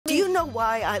know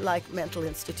why I like mental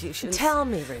institutions? Tell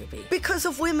me, Ruby. Because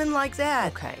of women like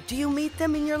that. Okay. Do you meet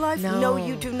them in your life? No. No,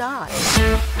 you do not.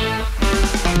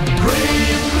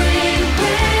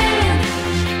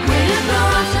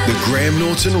 The Graham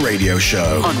Norton Radio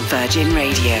Show on Virgin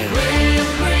Radio.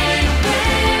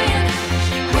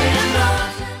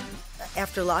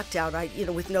 After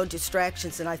lockdown, with no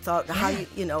distractions, and I thought,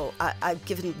 I've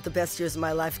given the best years of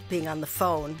my life being on the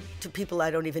phone to people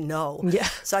I don't even know. Yeah.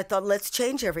 So I thought, let's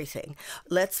change everything.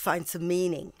 Let's find some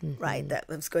meaning, right? That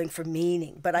I was going for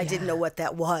meaning, but I didn't know what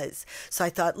that was. So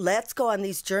I thought, let's go on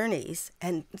these journeys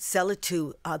and sell it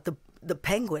to the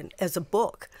Penguin as a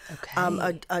book,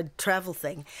 a travel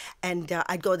thing. And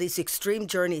I'd go these extreme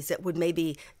journeys that would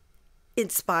maybe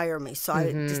inspire me. So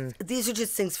these are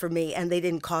just things for me, and they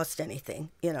didn't cost anything,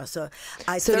 So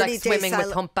like swimming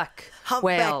with humpback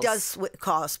whales. Does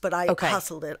cost, but I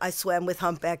hustled it. I swam with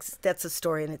humpbacks. That's a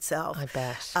story in itself. I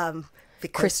bet.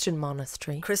 Christian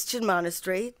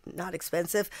monastery, not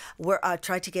expensive. I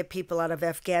tried to get people out of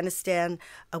Afghanistan.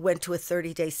 I went to a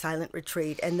 30-day silent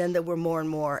retreat, and then there were more and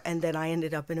more, and then I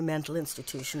ended up in a mental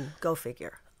institution. Go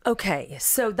figure. Okay,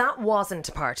 so that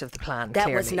wasn't part of the plan, That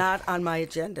clearly. was not on my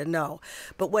agenda, no.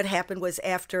 But what happened was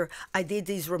after I did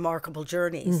these remarkable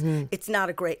journeys, it's not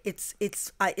a great, it's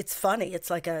funny.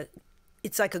 It's like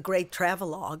a great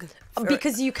travelogue.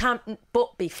 Because you can't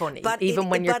but be funny, But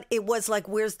it was like,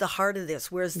 where's the heart of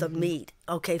this? Where's the meat?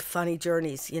 Okay, funny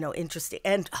journeys, interesting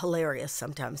and hilarious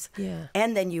sometimes. Yeah.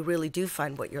 And then you really do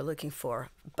find what you're looking for.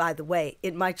 By the way,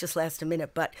 it might just last a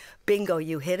minute, but bingo,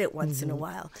 you hit it once in a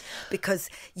while. Because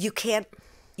you can't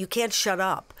shut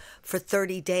up for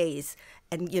 30 days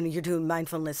and, you're doing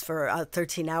mindfulness for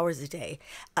 13 hours a day.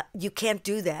 You can't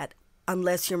do that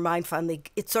unless your mind finally,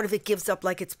 it gives up,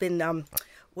 like it's been,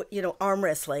 arm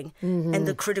wrestling, and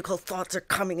the critical thoughts are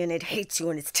coming and it hates you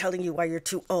and it's telling you why you're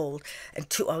too old and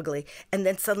too ugly. And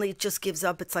then suddenly it just gives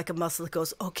up. It's like a muscle that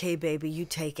goes, okay, baby, you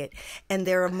take it. And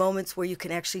there are moments where you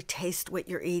can actually taste what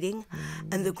you're eating,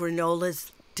 and the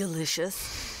granola's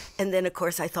delicious. And then, of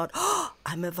course, I thought, oh,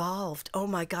 I'm evolved. Oh,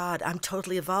 my God, I'm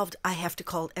totally evolved. I have to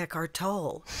call Eckhart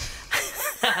Tolle.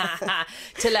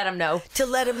 To let him know. To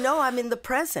let him know I'm in the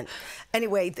present.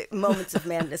 Anyway, the moments of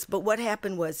madness. But what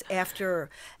happened was after...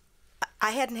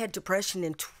 I hadn't had depression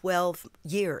in 12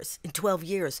 years.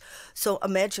 So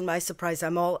imagine my surprise.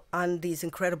 I'm all on these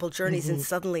incredible journeys, and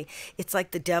suddenly it's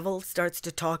like the devil starts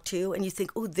to talk to you, and you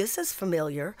think, oh, this is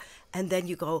familiar. And then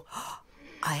you go, oh,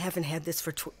 I haven't had this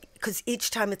for... Because each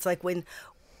time it's like when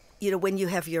you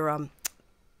have your...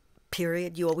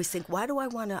 period, you always think, why do I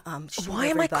want to why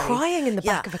am I crying in the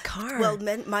back of a car? Well,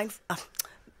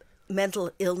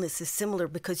 mental illness is similar,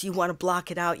 because you want to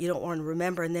block it out, you don't want to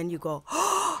remember, and then you go,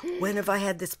 oh, when have I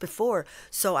had this before?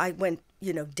 So I went,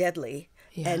 deadly,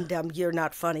 and you're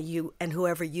not funny, you and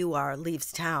whoever you are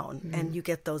leaves town, and you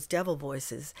get those devil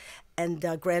voices. And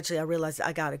gradually I realized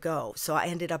I got to go. So I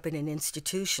ended up in an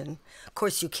institution. Of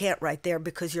course, you can't right there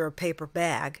because you're a paper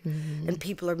bag, and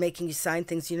people are making you sign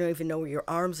things you don't even know where your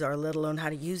arms are, let alone how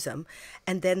to use them.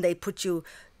 And then they put you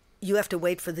have to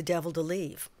wait for the devil to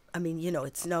leave. I mean,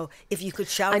 it's if you could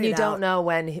shout it out. And you don't know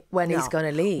when he's going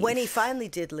to leave. When he finally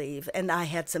did leave, and I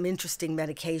had some interesting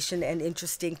medication and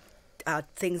interesting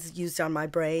things used on my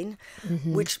brain,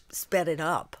 which sped it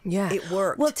up. Yeah. It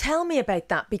worked. Well, tell me about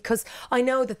that, because I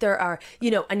know that there are,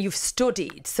 and you've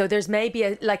studied, so there's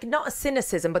maybe not a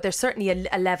cynicism, but there's certainly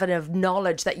a level of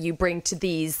knowledge that you bring to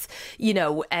these,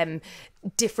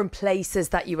 different places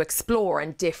that you explore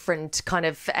and different kind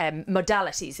of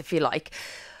modalities, if you like.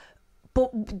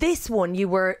 But this one you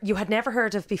had never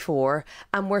heard of before,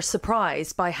 and were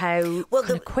surprised by how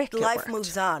quick life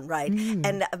moves on, right?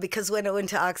 And because when I went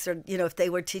to Oxford, if they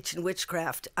were teaching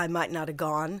witchcraft, I might not have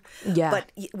gone. Yeah.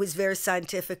 But it was very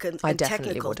scientific and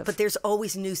technical. Would've. But there's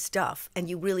always new stuff, and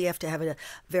you really have to have a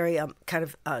very kind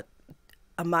of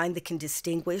a mind that can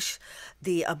distinguish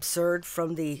the absurd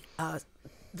from the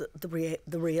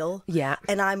real. Yeah.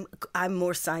 And I'm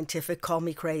more scientific, call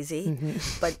me crazy,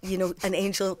 but an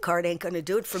angel card ain't going to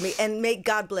do it for me. And may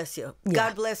God bless you. Yeah.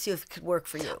 God bless you if it could work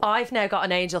for you. I've now got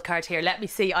an angel card here. Let me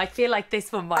see. I feel like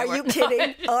this one might work. Are you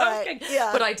kidding? No, all right. Yeah.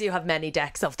 But I do have many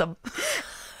decks of them.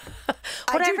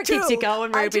 Whatever keeps you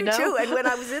going, Ruby. I do too. And when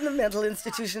I was in the mental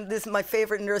institution, this is my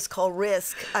favorite nurse called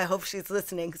Risk. I hope she's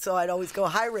listening. So I'd always go,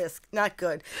 high risk, not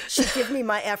good. She'd give me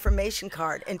my affirmation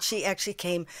card. And she actually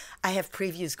came. I have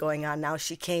previews going on now.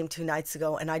 She came 2 nights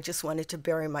ago, and I just wanted to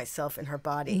bury myself in her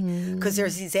body. Because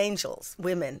there's these angels,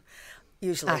 women,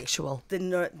 usually. Actual. The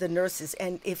nurses.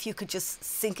 And if you could just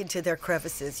sink into their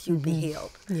crevices, you'd be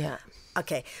healed. Yeah.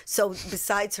 Okay, so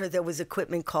besides her, there was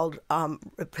equipment called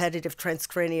repetitive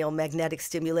transcranial magnetic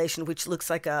stimulation, which looks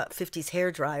like a 50s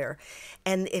hairdryer.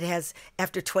 And it has,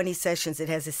 after 20 sessions, it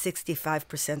has a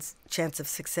 65% chance of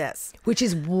success. Which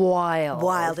is wild.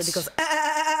 Wild. And it goes,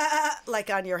 like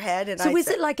on your head. And so is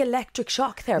it like electric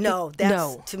shock therapy? No,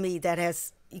 that's, to me, that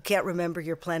has... You can't remember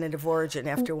your planet of origin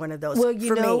after one of those. Well, you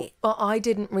for know, me. I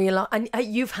didn't realise. And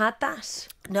you've had that?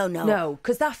 No,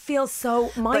 because that feels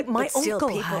so. My still, uncle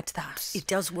people, had that. It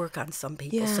does work on some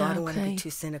people, so I don't want to be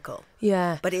too cynical.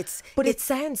 Yeah, but it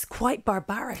sounds quite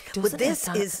barbaric, doesn't it?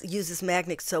 But this uses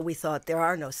magnets, so we thought there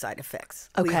are no side effects.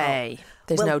 Okay,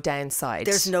 there's no downside.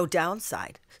 There's no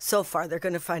downside. So far, they're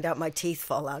going to find out my teeth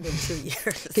fall out in 2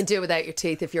 years. You can do without your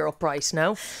teeth if you're upright,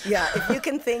 no? Yeah, if you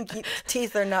can think,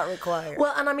 teeth are not required.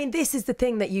 Well, and I mean, this is the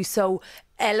thing that you so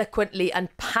eloquently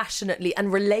and passionately and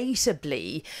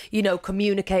relatably, you know,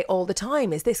 communicate all the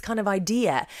time, is this kind of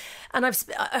idea. And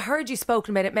I heard you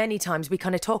spoken about it many times. We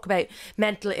kind of talk about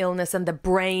mental illness and the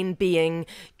brain being,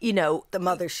 you know... The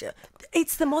mothership.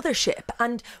 It's the mothership.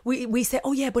 And we say,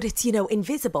 oh yeah, but it's, you know,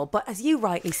 invisible. But as you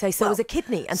rightly say, so is a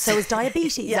kidney and so is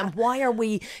diabetes. Yeah. And why are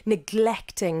we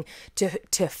neglecting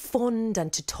to fund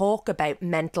and to talk about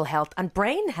mental health and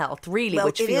brain health, really? Well,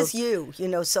 which it feels... is you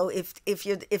know, so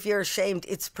if you're ashamed,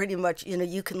 it's pretty much, you know,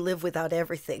 you can live without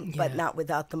everything, but not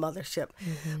without the mothership.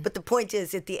 Mm-hmm. But the point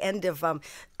is, at the end of,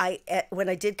 when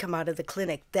I did come out of the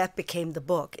clinic, that became the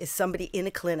book, is somebody in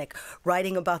a clinic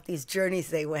writing about these journeys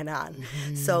they went on.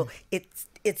 Mm-hmm. So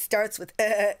it starts with,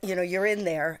 you know, you're in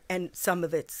there, and some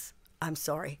of it's, I'm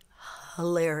sorry,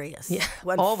 hilarious. Yeah,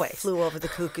 One always. Flew over the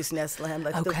cuckoo's nest land.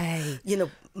 Like okay. You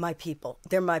know, my people.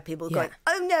 They're my people going,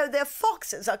 oh no, their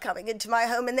foxes are coming into my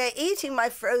home and they're eating my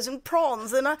frozen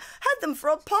prawns and I had them for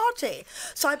a party.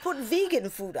 So I put vegan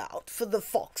food out for the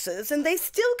foxes and they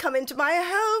still come into my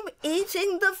home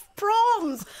eating the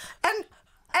prawns.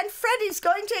 And Freddie's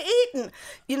going to eat. And,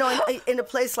 you know, in a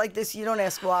place like this, you don't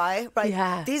ask why, right?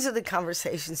 Yeah. These are the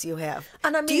conversations you have.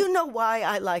 And I mean, do you know why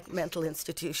I like mental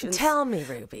institutions? Tell me,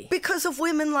 Ruby. Because of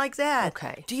women like that.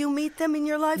 Okay. Do you meet them in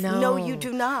your life? No, you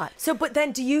do not. So, but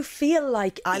then do you feel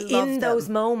like in those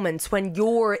moments when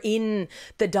you're in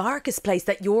the darkest place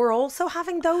that you're also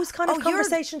having those kind of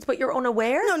conversations, but you're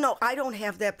unaware? No, I don't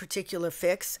have that particular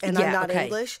fix, and I'm not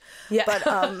English. Yeah.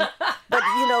 But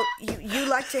you know, you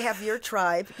like to have your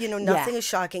tribe. You know, nothing is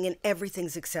shocking and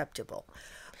everything's acceptable.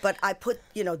 But I put,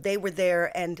 you know, they were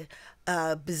there and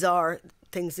bizarre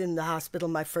things in the hospital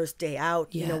my first day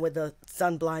out, you know, where the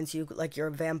sun blinds you like you're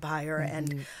a vampire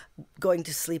and going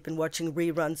to sleep and watching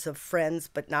reruns of Friends,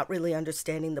 but not really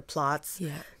understanding the plots.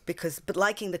 Yeah. But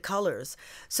liking the colors.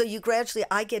 So you gradually,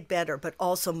 I get better, but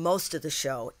also most of the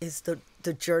show is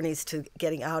the journeys to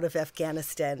getting out of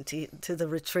Afghanistan, to the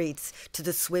retreats, to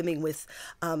the swimming with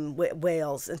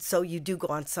whales. And so you do go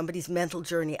on somebody's mental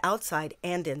journey outside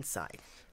and inside.